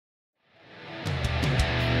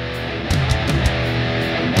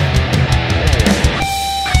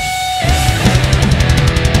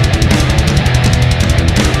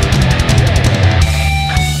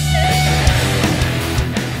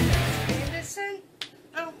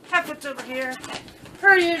Pets over here.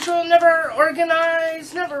 Per usual, never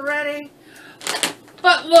organized, never ready.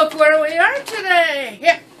 But look where we are today.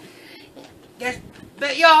 Yeah. Guess,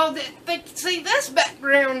 bet y'all think you see this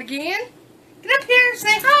background again. Get up here,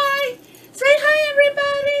 say hi. Say hi,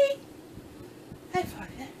 everybody. Hey,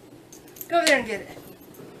 Fire. Go there and get it.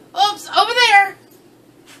 Oops, over there.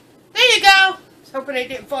 There you go. I was hoping it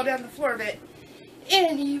didn't fall down the floor a bit.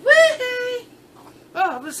 Anyway.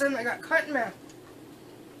 Oh, all of a sudden I got caught in mouth.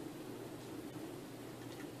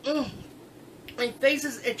 My face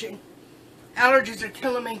is itching. Allergies are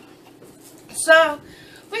killing me. So,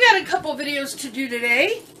 we got a couple videos to do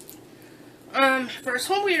today. First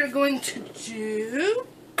one we are going to do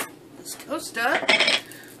this Costa.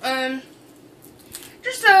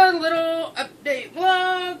 Just a little update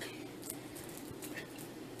vlog.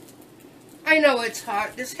 I know it's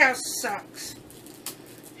hot. This house sucks.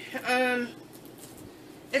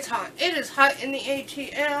 It's hot. It is hot in the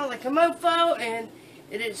ATL like a mofo, and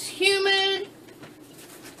it is humid.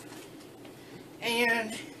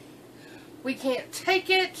 And we can't take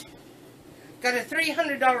it. Got a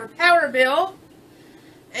 $300 power bill.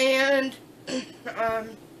 And,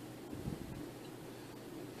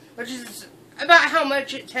 which is about how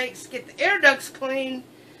much it takes to get the air ducts clean.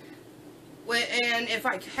 And if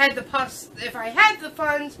I had the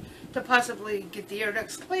funds to possibly get the air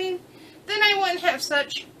ducts clean, then I wouldn't have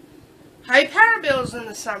such high power bills in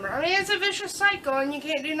the summer. I mean, it's a vicious cycle, and you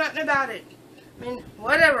can't do nothing about it. I mean,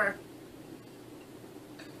 whatever.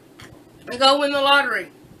 I go win the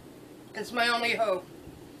lottery. It's my only hope.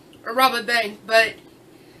 Or rob a bank, but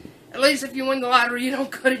at least if you win the lottery, you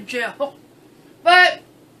don't go to jail. But,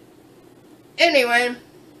 anyway,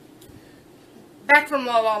 back from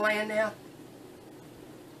La La Land now.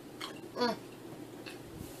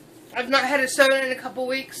 I've not had a soda in a couple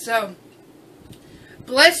weeks, so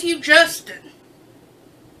bless you, Justin,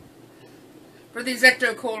 for these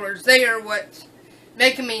ecto coolers. They are what's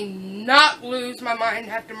making me not lose my mind and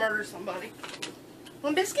have to murder somebody.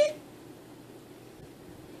 One biscuit?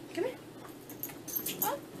 Come here.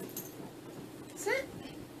 Oh. Sit.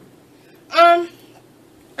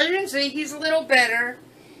 As you can see, he's a little better.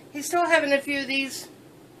 He's still having a few of these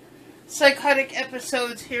psychotic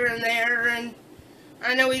episodes here and there, and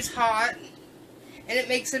I know he's hot, and it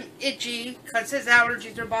makes him itchy because his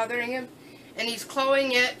allergies are bothering him, and he's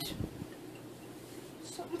clawing at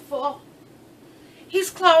something full. He's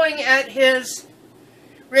clawing at his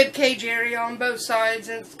rib cage area on both sides,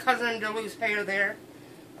 and it's causing him to lose hair there.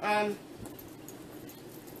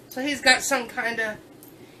 So he's got some kind of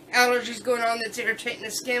allergies going on that's irritating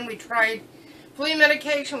his skin. We tried flea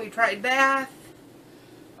medication, we tried bath.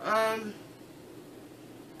 I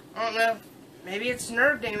don't know. Maybe it's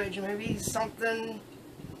nerve damage. Maybe something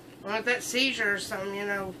like that seizure or something, you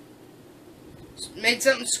know. Made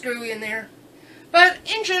something screwy in there. But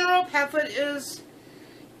in general, Padfoot is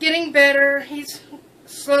getting better. He's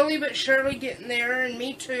slowly but surely getting there, and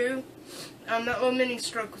me too. That little mini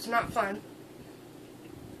stroke was not fun.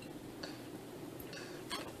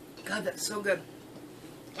 God, that's so good.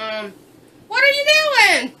 What are you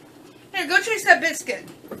doing? Here, go chase that biscuit.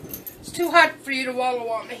 It's too hot for you to wallow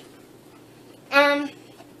on me.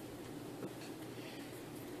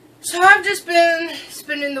 So I've just been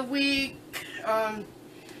spending the week,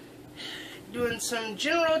 doing some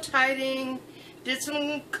general tidying, did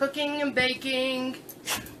some cooking and baking,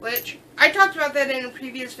 which I talked about that in a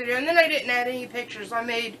previous video, and then I didn't add any pictures. I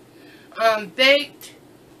made, baked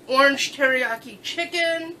orange teriyaki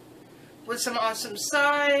chicken with some awesome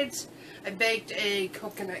sides. I baked a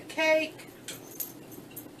coconut cake.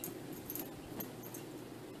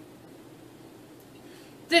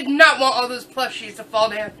 Did not want all those plushies to fall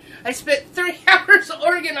down. I spent 3 hours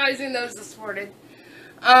organizing those this morning.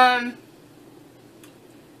 But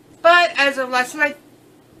as of last night,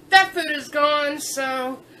 that food is gone,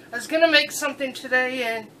 so I was going to make something today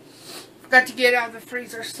and forgot to get it out of the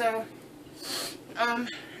freezer, so I'm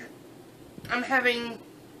having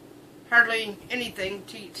hardly anything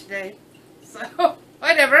to eat today. So,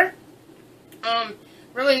 whatever.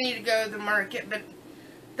 Really need to go to the market, but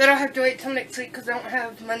then I'll have to wait till next week because I don't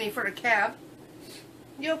have money for a cab.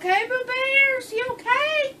 You okay, Boo Bears? You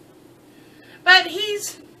okay? But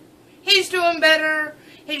he's doing better.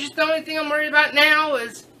 The only thing I'm worried about now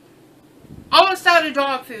is almost out of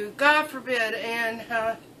dog food. God forbid.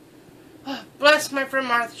 And bless my friend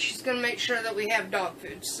Martha. She's going to make sure that we have dog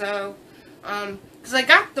food. So, because I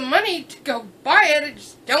got the money to go buy it. I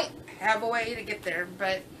just don't have a way to get there.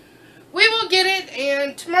 But we will get it.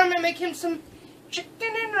 And tomorrow I'm going to make him some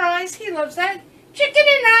chicken and rice. He loves that. Chicken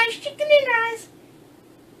and rice. Chicken and rice.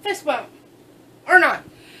 Fist bump. Or not.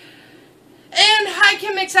 And I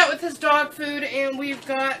can mix that with his dog food, and we've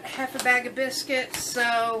got half a bag of biscuits,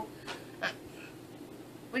 so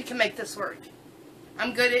we can make this work.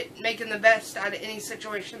 I'm good at making the best out of any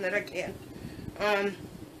situation that I can. Isn't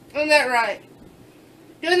that right?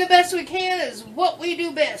 Doing the best we can is what we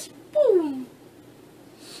do best. Boom!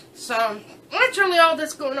 So, that's really all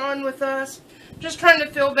that's going on with us. Just trying to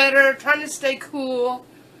feel better, trying to stay cool.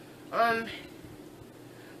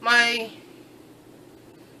 My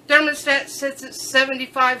thermostat sits at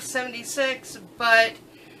 75, 76, but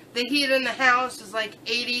the heat in the house is like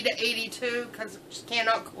 80 to 82 because it just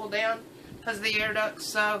cannot cool down because of the air ducts.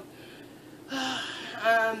 So,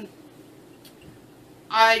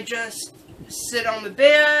 I just sit on the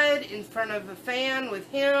bed in front of a fan with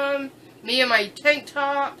him, me in my tank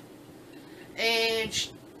top,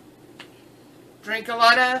 and drink a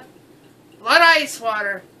lot of ice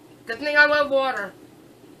water. Good thing I love water.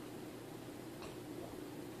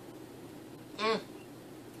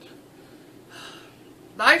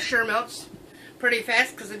 The ice sure melts pretty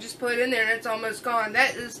fast because I just put it in there and it's almost gone.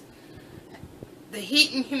 That is the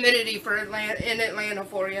heat and humidity for Atlanta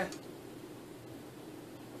for you.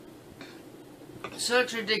 So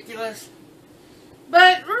it's ridiculous.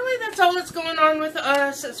 But really, that's all that's going on with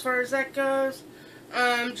us as far as that goes.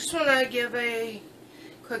 Just want to give a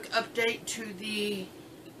quick update to the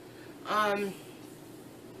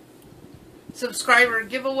subscriber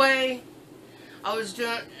giveaway. I was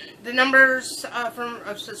doing the numbers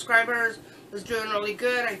of subscribers was doing really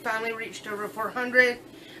good. I finally reached over 400,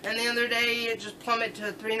 and the other day it just plummeted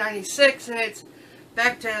to 396, and it's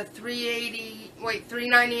back to 398,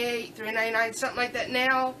 399, something like that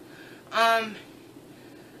now.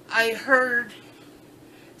 I heard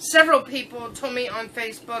several people told me on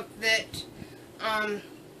Facebook that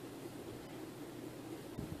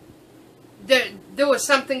there was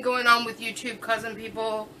something going on with YouTube causing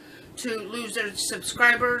people to lose their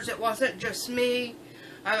subscribers. It wasn't just me.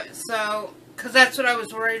 So, because that's what I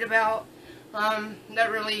was worried about. That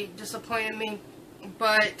really disappointed me.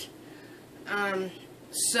 But,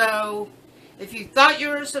 so, if you thought you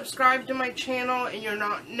were subscribed to my channel and you're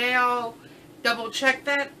not now, double check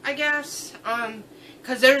that, I guess.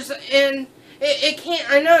 Because it can't,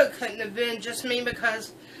 I know it couldn't have been just me,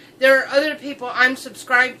 because there are other people I'm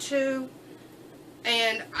subscribed to,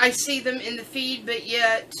 and I see them in the feed, but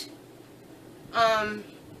yet,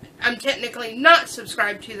 I'm technically not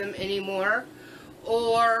subscribed to them anymore.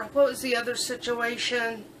 Or, what was the other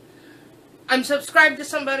situation? I'm subscribed to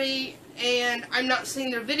somebody, and I'm not seeing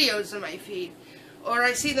their videos in my feed. Or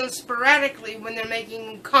I see them sporadically when they're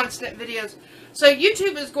making constant videos. So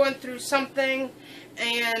YouTube is going through something,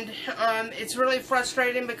 and it's really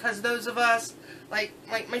frustrating because those of us, like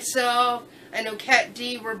myself, I know Kat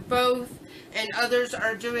D, we're both, and others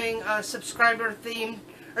are doing subscriber themed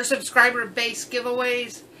or subscriber based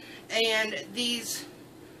giveaways, and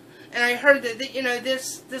I heard that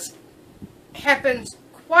this happens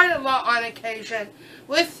quite a lot on occasion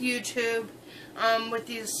with YouTube, with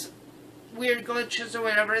these weird glitches or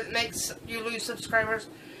whatever that makes you lose subscribers,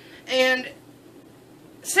 and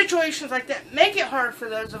situations like that make it hard for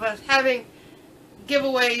those of us having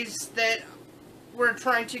giveaways that we're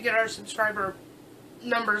trying to get our subscriber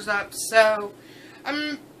numbers up. So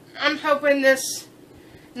I'm hoping this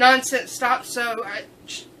nonsense stops. So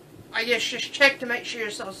I guess just check to make sure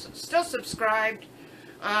you're still subscribed,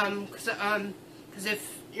 because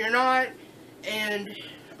if you're not, and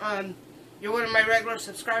you're one of my regular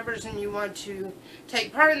subscribers and you want to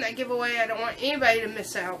take part in that giveaway, I don't want anybody to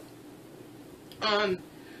miss out.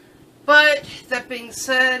 But that being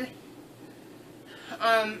said,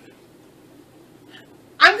 I'm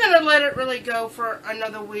gonna let it really go for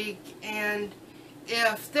another week, and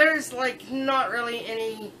if there's like not really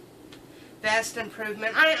any vast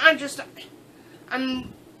improvement,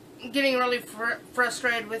 I'm getting really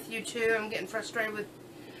frustrated with YouTube. I'm getting frustrated with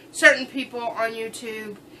certain people on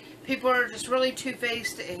YouTube. People are just really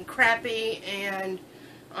two-faced and crappy, and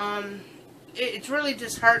it's really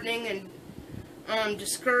disheartening and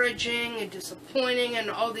discouraging and disappointing, and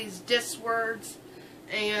all these diss words,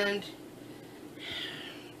 and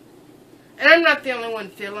I'm not the only one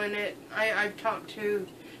feeling it. I've talked to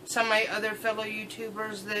some of my other fellow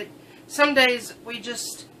YouTubers that some days we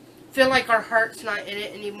just feel like our heart's not in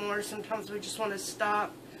it anymore. Sometimes we just want to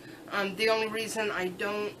stop. The only reason I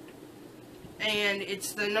don't, and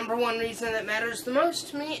it's the number one reason that matters the most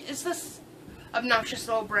to me, is this obnoxious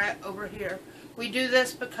little brat over here. We do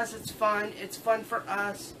this because it's fun. It's fun for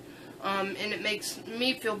us, and it makes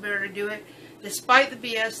me feel better to do it, despite the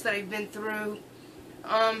BS that I've been through.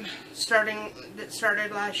 That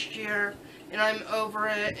started last year, and I'm over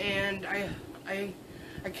it, and I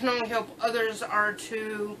I can only hope others are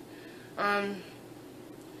too. And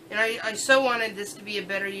I so wanted this to be a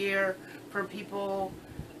better year for people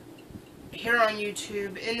here on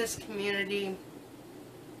YouTube, in this community.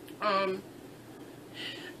 You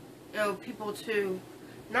know, people to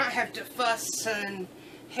not have to fuss and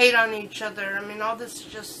hate on each other. I mean, all this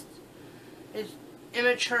just is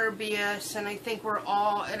immature BS, and I think we're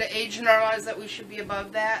all at an age in our lives that we should be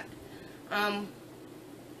above that. And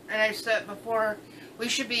I said before, we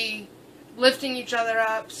should be lifting each other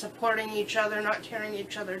up, supporting each other, not tearing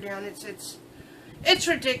each other down. It's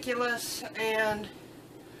ridiculous, and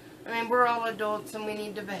I mean, we're all adults and we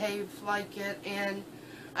need to behave like it, and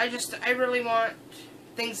I really want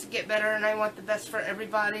things to get better, and I want the best for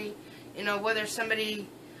everybody. You know, whether somebody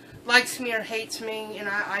likes me or hates me, and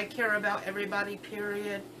I care about everybody,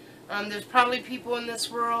 period. There's probably people in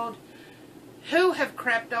this world who have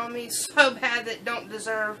crapped on me so bad that don't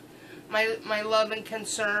deserve my love and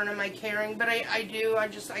concern and my caring, but I do. I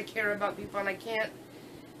care about people, and I can't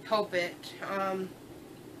help it.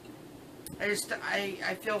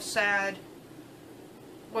 I feel sad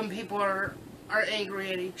when people are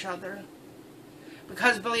angry at each other,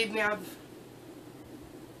 because believe me, I've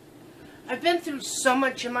been through so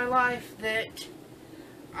much in my life that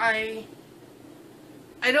I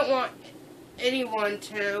don't want anyone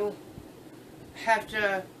to have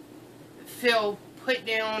to feel put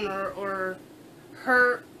down or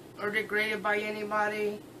hurt or degraded by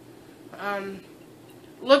anybody.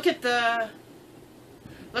 Look at the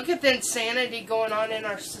insanity going on in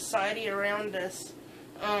our society around us.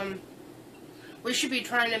 We should be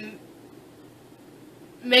trying to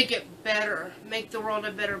make it better, make the world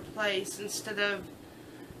a better place, instead of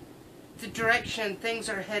the direction things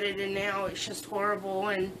are headed in now. It's just horrible,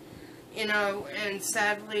 and you know, and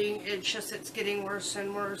sadly, it's getting worse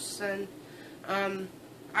and worse, and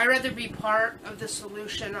I'd rather be part of the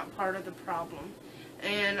solution, not part of the problem.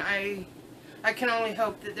 And I can only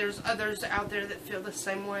hope that there's others out there that feel the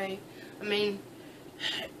same way. I mean,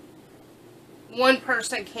 one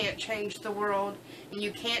person can't change the world, and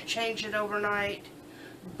you can't change it overnight.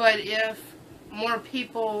 But if more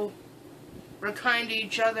people were kind to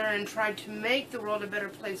each other and tried to make the world a better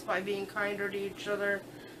place by being kinder to each other,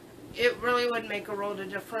 it really would make a world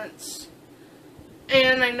of difference.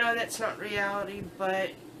 And I know that's not reality,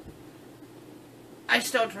 but I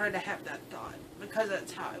still try to have that thought, because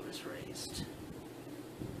that's how I was raised.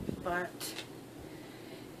 But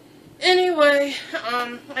anyway,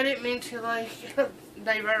 I didn't mean to like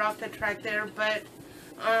divert off the track there, but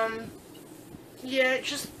yeah,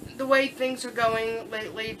 just the way things are going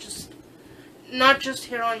lately, just not just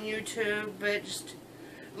here on YouTube, but just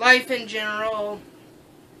life in general.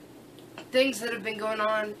 Things that have been going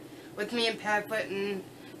on with me and Padfoot, and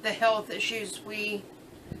the health issues we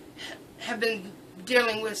have been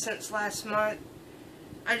dealing with since last month.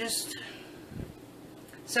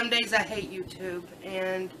 Some days I hate YouTube,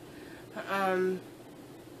 and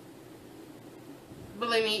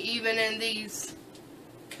believe me, even in these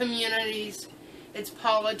communities, it's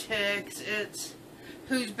politics, it's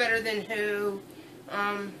who's better than who,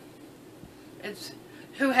 it's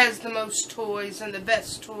who has the most toys and the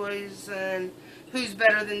best toys, and who's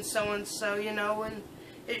better than so-and-so, you know, and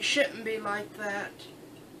it shouldn't be like that.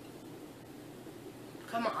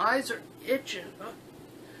 God, my eyes are itching.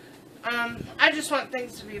 I just want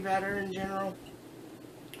things to be better in general,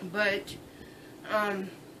 but, and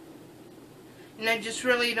I just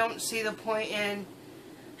really don't see the point in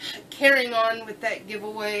carrying on with that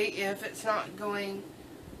giveaway if it's not going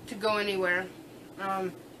to go anywhere.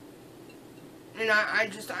 And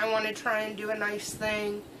I want to try and do a nice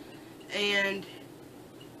thing, and,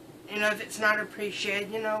 you know, if it's not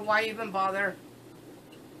appreciated, you know, why even bother?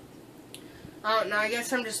 I don't know, I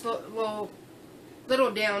guess I'm just a little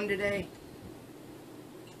down today.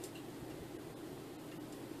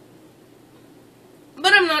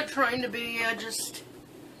 But I'm not trying to be, just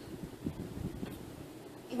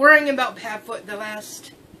worrying about Padfoot the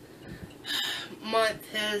last month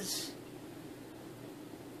has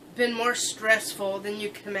been more stressful than you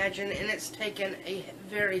can imagine, and it's taken a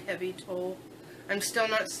very heavy toll. I'm still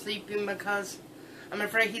not sleeping because I'm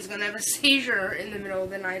afraid he's going to have a seizure in the middle of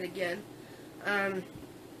the night again. And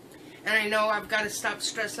I know I've got to stop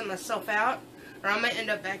stressing myself out, or I'm going to end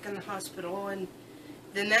up back in the hospital, and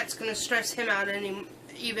then that's going to stress him out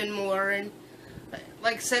even more. And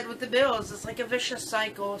like I said with the bills, it's like a vicious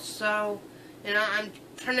cycle. So, you know, I'm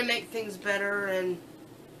trying to make things better, and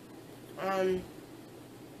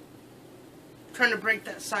trying to break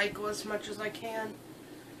that cycle as much as I can.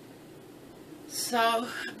 So,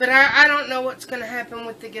 but I don't know what's going to happen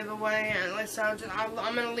with the giveaway, unless I'm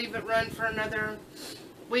going to leave it run for another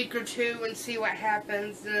week or two and see what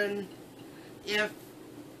happens. And if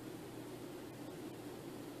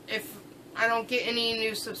I don't get any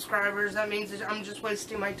new subscribers, that means that I'm just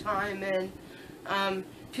wasting my time. And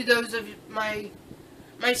to those of my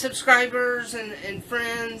subscribers and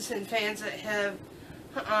friends and fans that have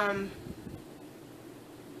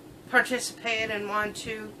participated and want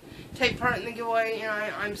to take part in the giveaway, you know,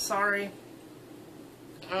 I'm sorry.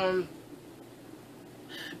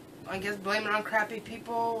 I guess blame it on crappy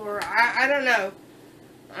people, or I don't know.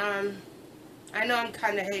 I know I'm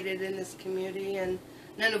kind of hated in this community, and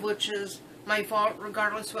none of which is my fault,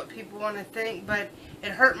 regardless of what people want to think, but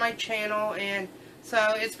it hurt my channel, and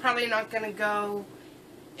so it's probably not going to go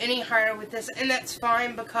any higher with this, and that's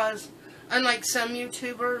fine, because unlike some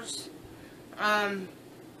YouTubers,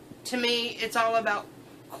 to me, it's all about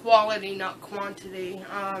quality, not quantity.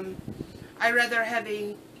 I'd rather have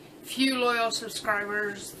a few loyal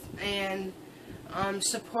subscribers and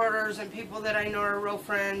supporters and people that I know are real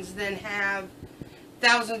friends than have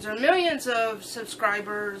thousands or millions of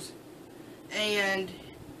subscribers and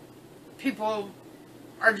people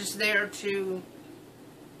are just there to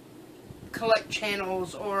collect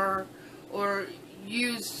channels or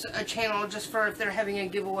use a channel just for if they're having a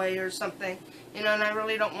giveaway or something, you know, and I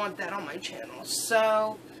really don't want that on my channel.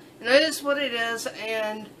 So, you know, it is what it is,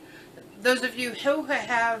 and those of you who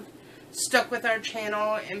have stuck with our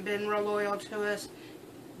channel and been real loyal to us,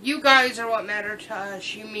 you guys are what matter to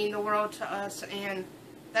us. You mean the world to us, and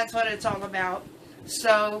that's what it's all about.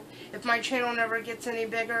 So, if my channel never gets any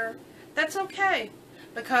bigger, that's okay,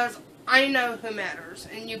 because I know who matters,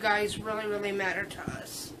 and you guys really, really matter to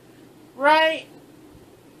us. Right,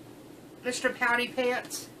 Mr. Pouty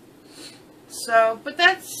Pants? So, but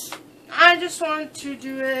I just wanted to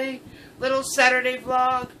do a little Saturday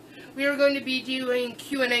vlog. We are going to be doing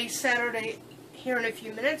Q&A Saturday here in a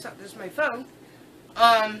few minutes. Oh, there's my phone.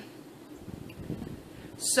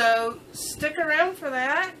 So, stick around for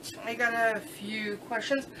that. I got a few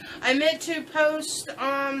questions. I meant to post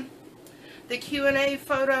the Q&A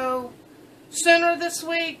photo sooner this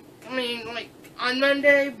week. I mean, like on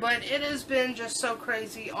Monday, but it has been just so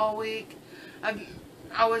crazy all week.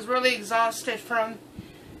 I was really exhausted from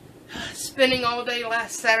spending all day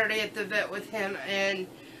last Saturday at the vet with him, and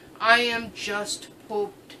I am just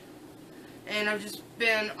pooped. And I've just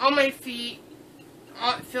been on my feet.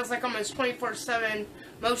 It feels like almost 24/7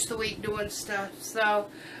 most of the week doing stuff. So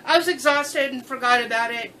I was exhausted and forgot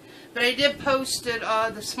about it. But I did post it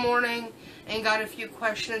this morning and got a few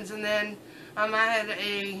questions. And then I had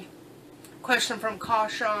a question from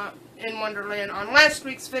Kasha in Wonderland on last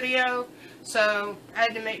week's video. So I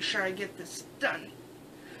had to make sure I get this done.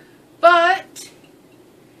 But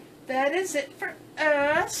that is it for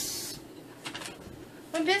us.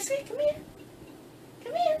 My biscuit, come here.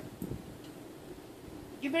 Come here.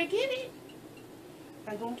 You better get it.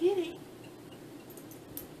 I'm gonna get it.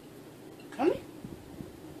 Come here.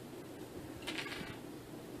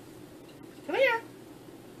 Come here.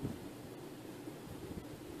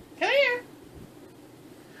 Come here.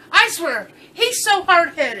 I swear, he's so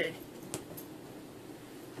hard-headed.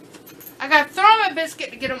 I gotta throw him a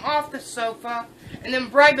biscuit to get him off the sofa, and then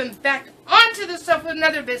bribe him back onto the sofa with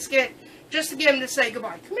another biscuit, just to get him to say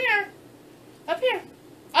goodbye. Come here. Up here.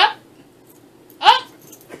 Up. Up.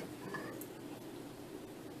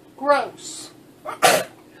 Gross.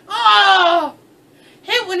 Oh!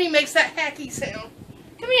 Hate when he makes that hacky sound.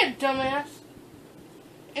 Come here, dumbass.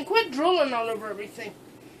 And quit drooling all over everything.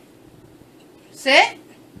 Sit.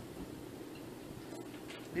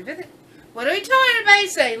 What are we telling everybody?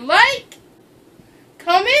 Say like,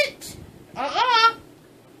 comment,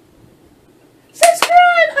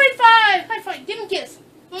 subscribe, high five, high five, give him a kiss.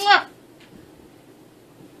 Mwah.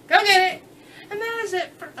 Go get it. And that is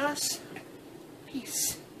it for us.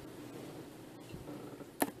 Peace.